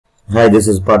Hi, this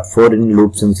is part 4 in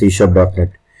loops in C#.NET.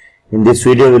 In this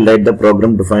video, we'll write the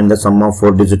program to find the sum of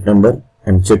 4-digit number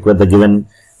and check whether the given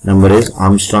number is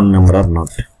Armstrong number or not.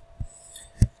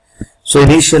 So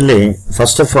initially,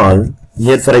 first of all,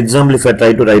 here for example, if I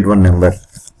try to write one number,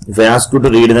 if I ask you to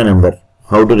read the number,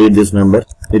 how to read this number?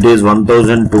 It is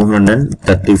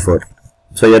 1234.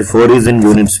 So here 4 is in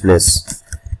units place,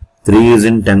 3 is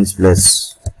in tens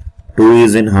place, 2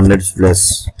 is in hundreds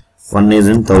place, 1 is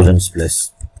in thousands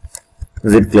place.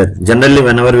 Is it clear? Generally,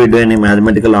 whenever we do any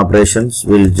mathematical operations,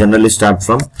 we will generally start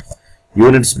from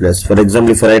units place. For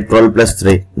example, if I write 12 plus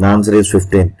 3, the answer is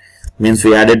 15. Means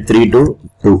we added 3 to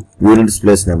 2, units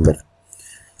place number.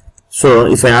 So,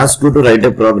 if I ask you to write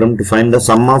a program to find the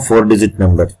sum of 4-digit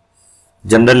number,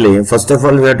 generally, first of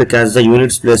all, we have to catch the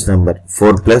units place number.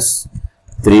 4 plus,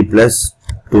 3 plus,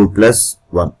 2 plus,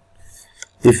 1.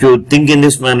 If you think in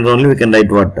this manner only, we can write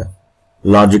what?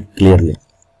 Logic clearly.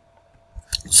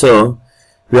 So,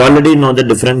 we already know the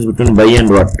difference between by and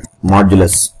what?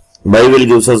 Modulus. By will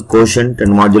gives us quotient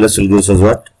and modulus will gives us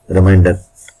what? Remainder.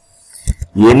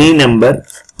 Any number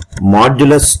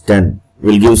modulus 10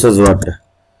 will gives us what?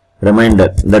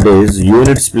 Remainder. That is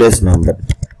units place number.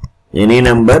 Any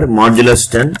number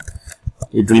modulus 10,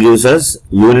 it will gives us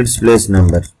units place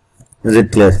number. Is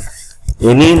it clear?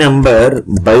 Any number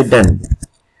by 10.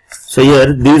 So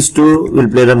here these two will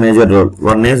play the major role.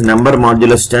 One is number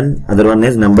modulus 10, other one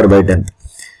is number by 10.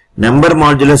 Number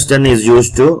modulus 10 is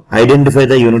used to identify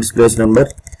the units place number.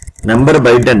 Number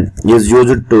by 10 is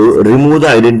used to remove the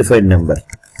identified number.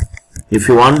 If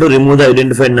you want to remove the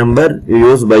identified number, you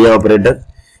use by operator.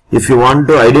 If you want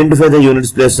to identify the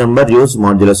units place number, use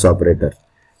modulus operator.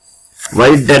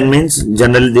 Why 10 means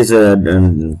generally this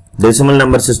decimal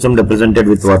number system represented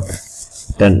with what?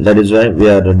 10. That is why we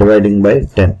are dividing by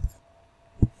 10.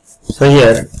 So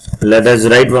here let us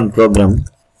write one program.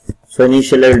 So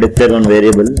initially I will declare one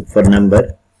variable for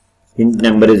number. Int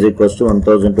number is equals to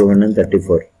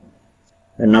 1234.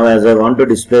 And now as I want to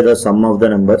display the sum of the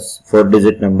numbers,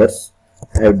 4-digit numbers,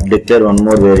 I have declared one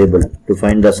more variable to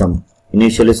find the sum.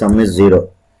 Initially sum is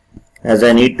 0. As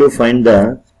I need to find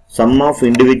the sum of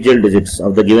individual digits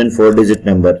of the given 4-digit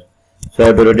number, so I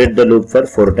have to rotate the loop for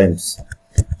 4 times.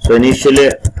 So initially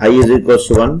I is equals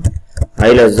to 1,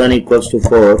 I less than equals to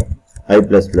 4, I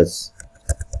plus plus.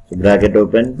 So bracket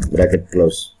open, bracket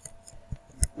close.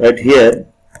 Right here,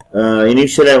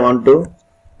 initially I want to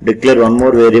declare one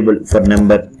more variable for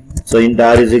number. So int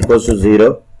r is equals to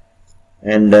 0,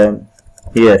 and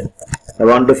here I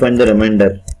want to find the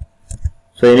remainder.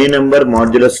 So any number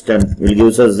modulus 10 will give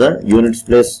us the units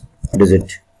place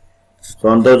digit. So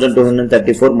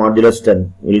 1234 modulus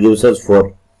 10 will give us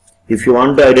 4. If you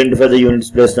want to identify the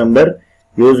units place number,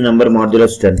 use number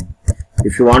modulus 10.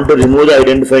 If you want to remove the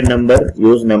identified number,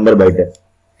 use number by 10.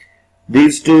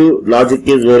 These two logic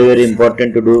is very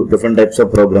important to do different types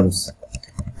of programs.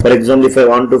 For example, if I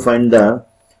want to find the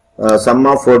sum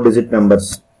of 4-digit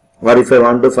numbers, or if I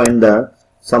want to find the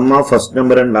sum of first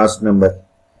number and last number,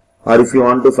 or if you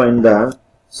want to find the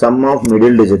sum of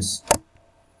middle digits,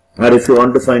 or if you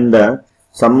want to find the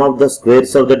sum of the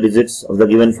squares of the digits of the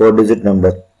given 4-digit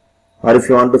number, or if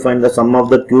you want to find the sum of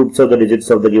the cubes of the digits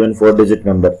of the given 4-digit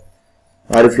number,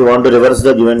 or if you want to reverse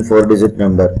the given 4-digit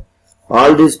number.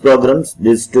 All these programs,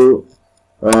 these two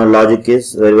logic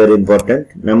is very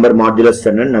important. Number modulus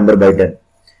 10 and number by 10.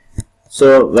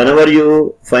 So whenever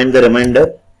you find the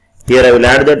remainder, here I will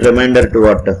add that remainder to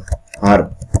what?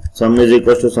 R. Sum is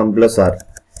equals to sum plus R.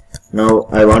 Now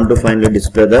I want to finally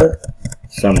display the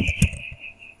sum.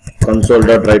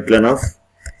 Console.writeLine of,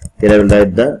 here I will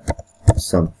write the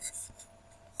sum.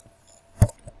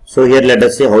 So here let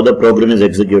us see how the program is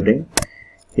executing.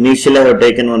 Initially I have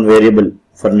taken one variable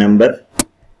for number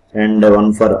and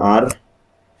one for R,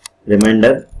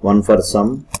 remainder, one for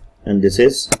sum, and this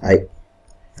is I.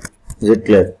 Is it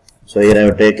clear? So here I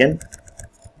have taken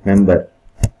number,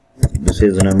 this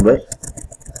is number,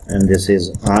 and this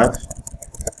is R,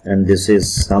 and this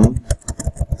is sum,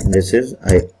 and this is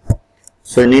I.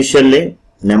 So initially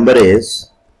number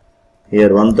is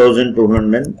here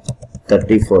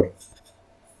 1234.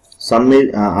 Sum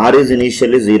is, R is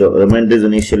initially 0, remainder is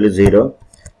initially 0,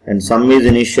 and sum is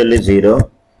initially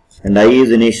 0, and I is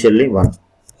initially 1.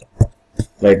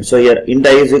 Right, so here int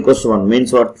I is equals to 1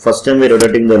 means what? First time we are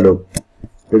rotating the loop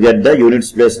to get the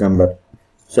units place number.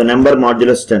 So number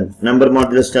modulus 10. Number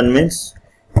modulus 10 means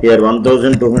here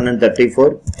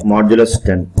 1234 modulus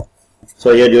 10.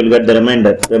 So here you will get the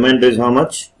remainder. Remainder is how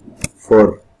much?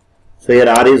 4. So here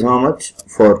R is how much?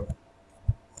 4.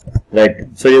 Right.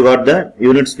 So you got the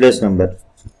units place number.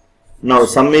 Now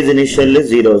sum is initially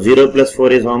 0. 0 plus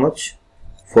 4 is how much?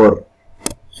 4.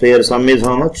 So here sum is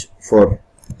how much? 4.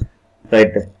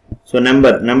 Right. So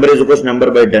number is equals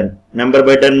number by 10. Number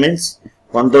by 10 means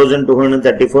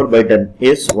 1234 by 10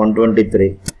 is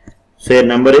 123. So here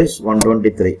number is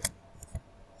 123.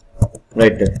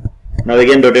 Right. Now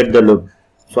again rotate the loop.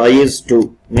 So I is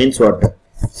 2 means what?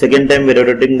 Second time we are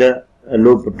rotating the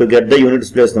loop to get the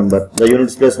units place number. The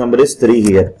units place number is 3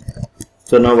 here.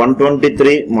 So now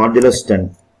 123 modulus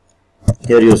 10.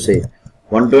 Here you say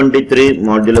 123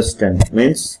 modulus 10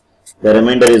 means the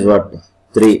remainder is what?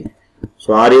 3.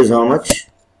 So R is how much?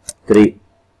 3.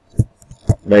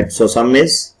 Right. So sum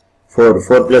is 4.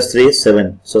 4 plus 3 is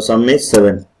 7. So sum is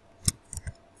 7.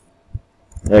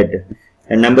 Right.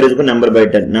 And number is equal to number by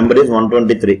 10. Number is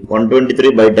 123.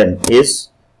 123 by 10 is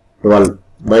 12.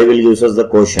 By will gives us the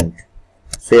quotient.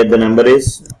 So here the number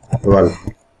is 12.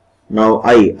 Now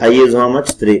I is how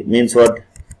much? 3. Means what?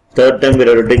 Third time we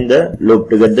are rotating the loop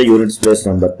to get the units place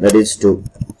number. That is 2.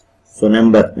 So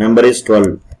number is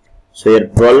 12. So here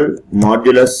 12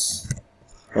 modulus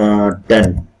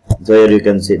 10. So here you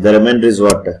can see the remainder is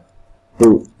what?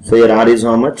 2. So here R is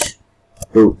how much?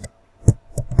 2.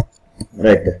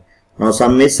 Right. Now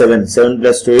sum is 7. 7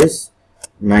 plus 2 is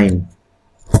 9.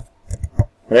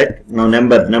 Right. Now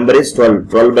number is 12.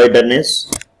 12 by 10 is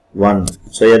 1.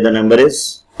 So here the number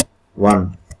is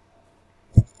 1.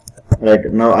 Right.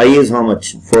 Now I is how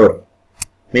much? 4.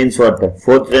 Means what?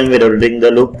 Fourth time we are rotating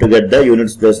the loop to get the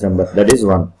units place number. That is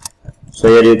 1. So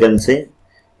here you can see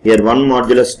here 1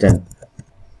 modulus 10.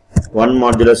 1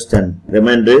 modulus 10.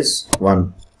 Remainder is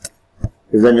 1.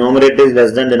 If the numerator is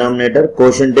less than denominator,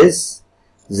 quotient is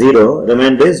 0.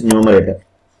 Remainder is numerator.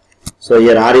 So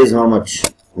here R is how much?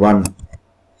 1.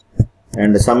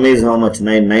 And the sum is how much?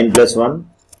 9. 9 plus 1.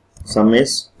 Sum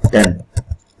is 10.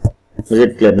 Is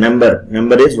it clear?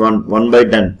 Number is 1. 1 by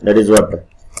 10. That is what?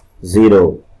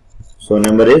 0. So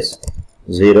number is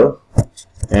 0.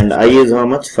 And I is how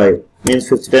much? 5. Means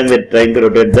fifth time we are trying to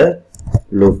rotate the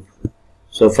loop.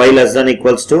 So 5 less than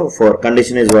equals to 4.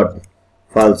 Condition is what?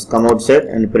 False. Come outside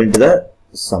and print the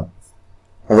sum.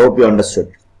 I hope you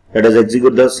understood. Let us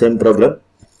execute the same program.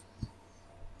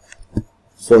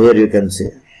 So here you can see.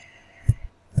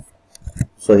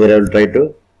 So here I will try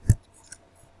to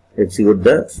execute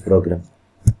the program.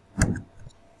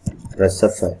 Press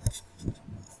F5.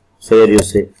 So here you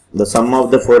see the sum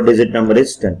of the 4-digit number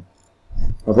is 10.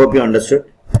 I hope you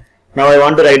understood. Now I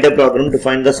want to write a program to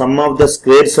find the sum of the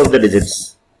squares of the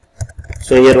digits.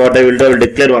 So here what I will do, I will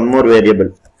declare one more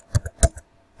variable.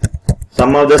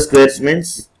 Sum of the squares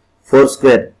means 4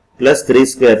 square plus 3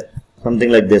 square, something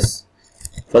like this.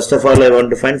 First of all I want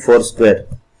to find 4 square.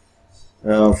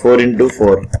 4 into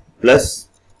 4 plus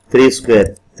 3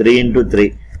 square, 3 into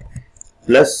 3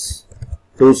 plus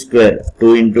 2 square,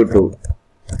 2 into 2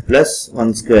 plus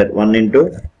 1 square, 1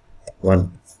 into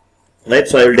 1. Right,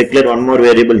 so I will declare one more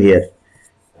variable here,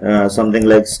 something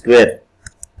like square.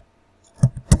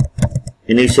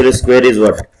 Initially square is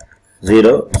what?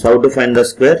 0. So how to find the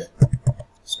square?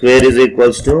 Square is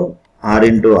equals to R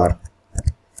into R.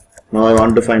 Now I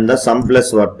want to find the sum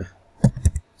plus what?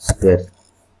 Square.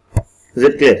 Is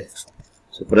it clear?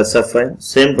 So press F5,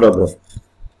 same program.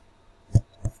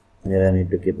 Here I need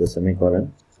to keep the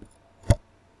semicolon.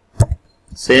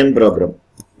 Same program.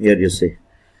 Here you see.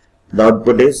 The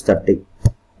output is 30.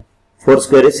 4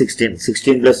 square is 16.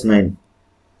 16 plus 9.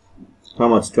 How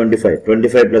much? 25.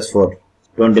 25 plus 4.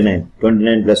 29.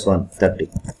 29 plus 1. 30.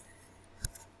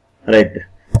 Right.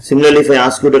 Similarly, if I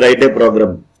ask you to write a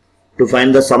program to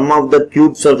find the sum of the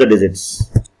cubes of the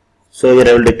digits. So here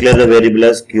I will declare the variable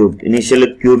as cube.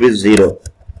 Initially cube is 0.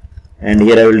 And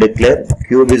here I will declare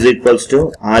cube is equals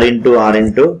to R into R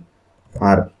into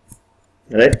R.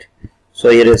 Right. So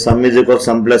here sum is equal to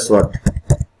sum plus what?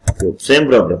 Cube. Same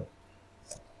problem.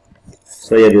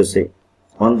 So here you see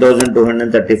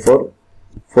 1234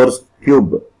 4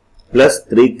 cube plus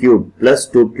 3 cube plus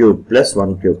 2 cube plus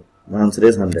 1 cube. The answer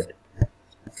is 100.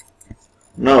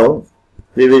 Now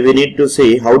we need to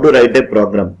see how to write a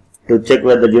program to check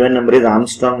whether the given number is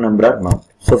Armstrong number or not.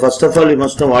 So first of all we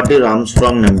must know what is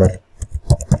Armstrong number.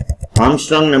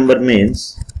 Armstrong number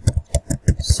means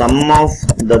sum of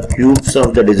the cubes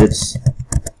of the digits.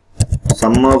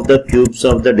 Sum of the cubes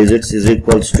of the digits is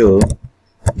equals to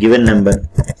given number.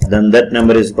 Then that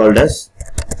number is called as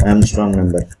Armstrong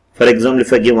number. For example,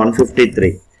 if I give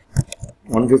 153.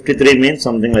 153 means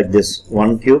something like this.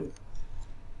 1 cube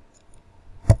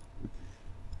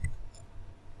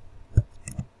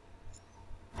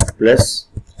plus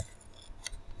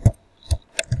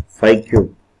 5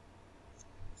 cube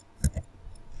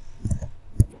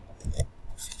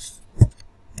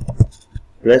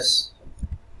plus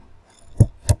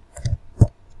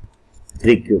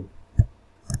 3 cube.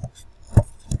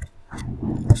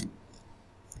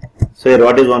 So here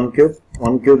what is 1 cube?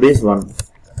 1 cube is 1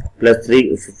 plus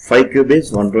 5 cube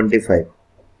is 125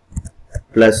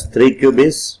 plus 3 cube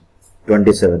is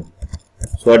 27.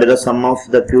 So what is the sum of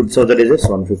the cubes of the digits?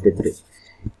 153.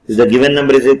 If the given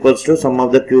number is equals to sum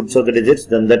of the cubes of the digits,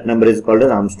 then that number is called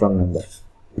as Armstrong number.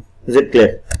 Is it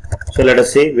clear? So let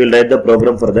us see, we will write the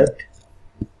program for that.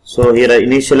 So here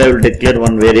initially I will declare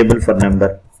one variable for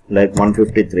number like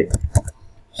 153.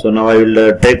 So now I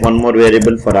will take one more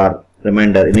variable for R,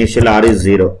 remainder. Initial R is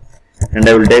 0 and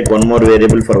I will take one more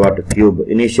variable for what? Cube.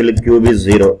 Initially cube is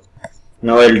 0.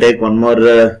 Now I will take one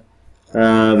more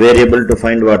variable to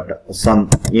find what? Sum.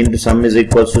 Int sum is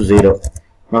equals to 0.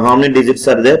 Now how many digits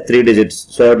are there? 3 digits.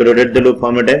 So I have to rotate the loop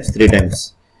how many times? 3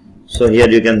 times. So here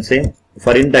you can say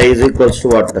for int I is equals to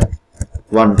what?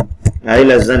 1. I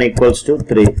less than equals to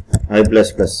 3. I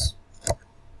plus plus.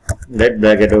 Let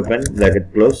bracket open,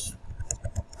 bracket close.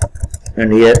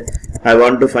 And here I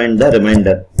want to find the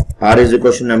remainder. R is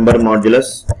equals to number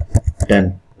modulus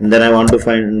 10. And then I want to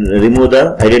remove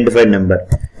the identified number.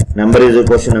 Number is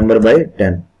equals to number by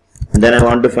 10. And then I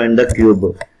want to find the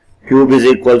cube. Cube is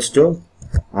equals to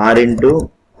R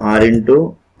into R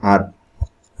into R.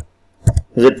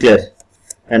 Is it clear?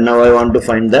 And now I want to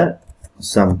find the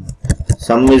sum.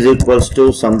 Sum is equals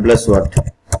to sum plus what?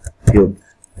 Cube.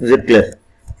 Is it clear?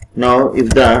 Now if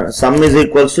the sum is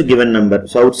equals to given number,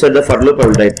 so outside the for loop I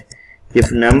will write if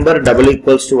number double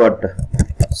equals to what?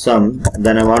 Sum,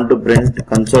 then I want to print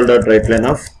console.writeLine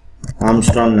of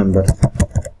Armstrong number.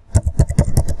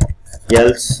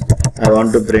 Else I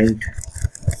want to print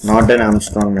not an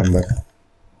Armstrong number.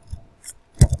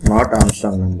 Not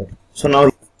Armstrong number. So now,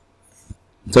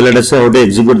 so let us say how to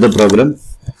execute the program.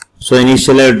 So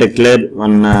initially I will declare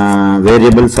one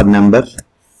variable for number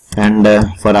and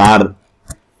for R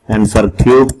and for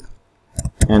cube,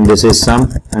 and this is sum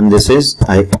and this is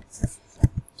I.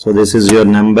 So this is your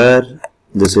number,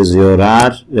 this is your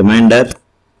R, remainder,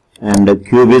 and the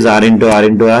cube is R into R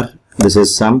into R, this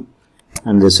is sum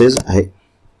and this is I.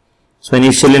 So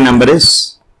initially number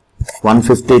is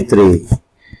 153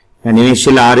 and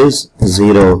initial R is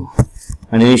 0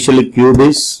 and initially cube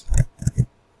is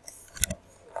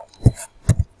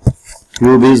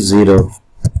 0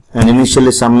 and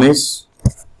initially sum is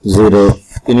 0,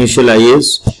 initial I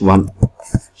is 1.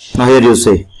 Now here you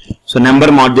say, so number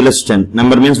modulus 10,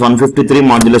 number means 153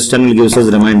 modulus 10 will give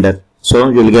us remainder, so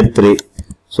you will get 3.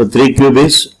 So 3 cube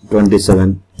is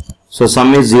 27. So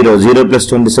sum is 0, 0 plus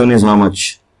 27 is how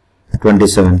much?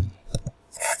 27.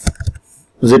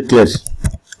 Is it clear?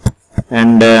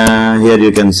 And here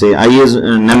you can say I is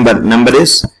number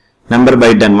is number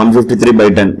by 10, 153 by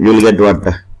 10, you will get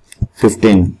what?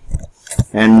 15.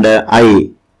 And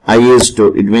I is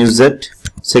 2, it means that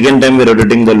second time we are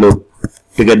rotating the loop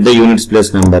to get the units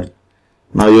place number.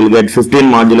 Now you will get 15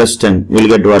 modulus 10, you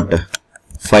will get what?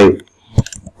 5.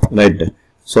 Right.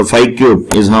 So 5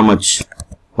 cube is how much?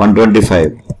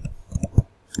 125.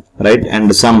 Right.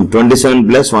 And sum 27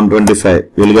 plus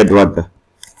 125, you will get what?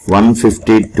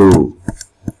 152.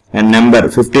 And number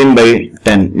 15 by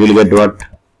 10, you will get what?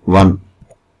 1.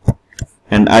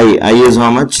 And I is how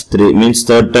much? 3, means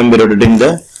third time we are rotating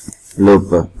the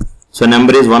loop. So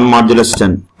number is 1 modulus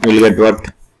 10, you will get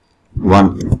what?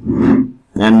 1.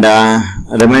 And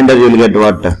remainder you will get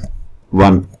what?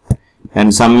 1.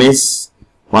 And sum is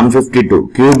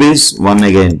 152. Cube is 1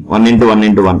 again. 1 into 1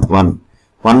 into 1. 1.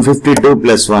 152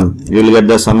 plus 1. You will get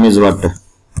the sum is what?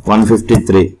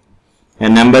 153.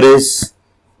 And number is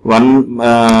 1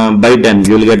 by 10.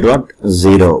 You will get what?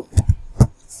 0.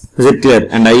 Is it clear?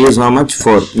 And I is how much?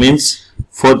 4. Means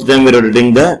fourth time we are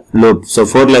rotating the loop. So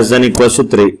 4 less than equals to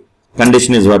 3.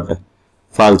 Condition is what?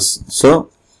 False. So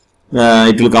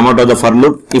it will come out of the for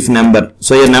loop if number.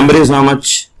 So your number is how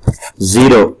much?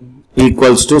 0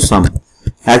 equals to sum.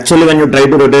 Actually when you try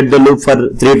to rotate the loop for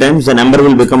 3 times, the number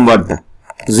will become what?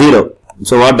 0.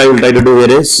 So what I will try to do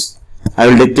here is, I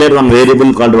will declare one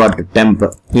variable called what? Temp.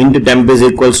 Int temp is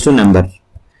equals to number.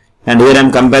 And here I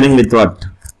am comparing with what?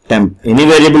 Temp. Any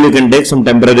variable you can take, some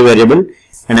temporary variable,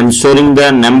 and I am storing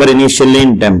the number initially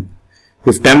in temp.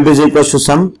 If temp is equals to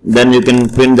sum, then you can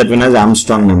print that one as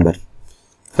Armstrong number.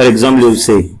 For example, you will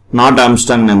say not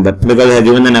Armstrong number because I have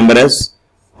given the number as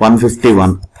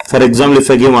 151. For example, if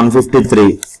I give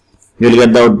 153, you will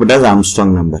get the output as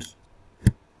Armstrong number.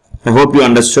 I hope you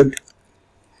understood.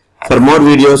 For more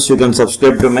videos, you can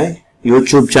subscribe to my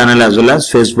YouTube channel as well as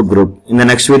Facebook group. In the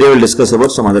next video, we will discuss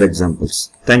about some other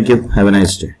examples. Thank you. Have a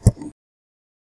nice day.